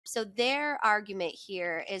So their argument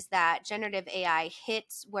here is that generative AI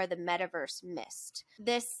hits where the metaverse missed.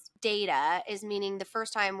 This data is meaning the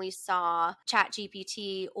first time we saw Chat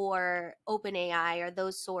GPT or OpenAI or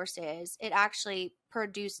those sources, it actually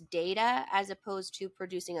produced data as opposed to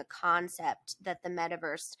producing a concept that the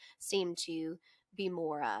metaverse seemed to be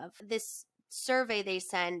more of. This survey they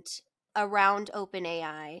sent around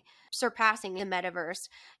OpenAI, surpassing the metaverse,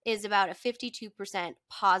 is about a 52%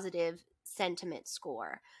 positive sentiment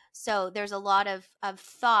score. So there's a lot of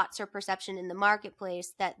thoughts or perception in the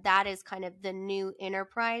marketplace that that is kind of the new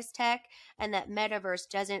enterprise tech, and that metaverse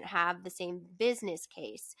doesn't have the same business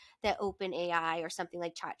case that OpenAI or something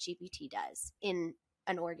like ChatGPT does in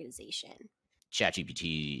an organization. Chat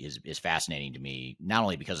GPT is fascinating to me, not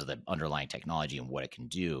only because of the underlying technology and what it can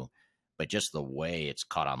do, but just the way it's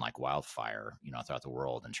caught on like wildfire, throughout the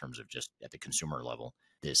world in terms of just at the consumer level,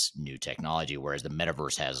 this new technology. Whereas the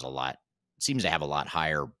metaverse seems to have a lot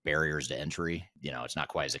higher barriers to entry. It's not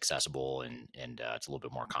quite as accessible, and it's a little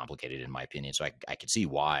bit more complicated in my opinion. So I could see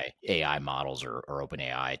why AI models or open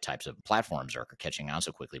AI types of platforms are catching on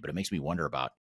so quickly. But it makes me wonder about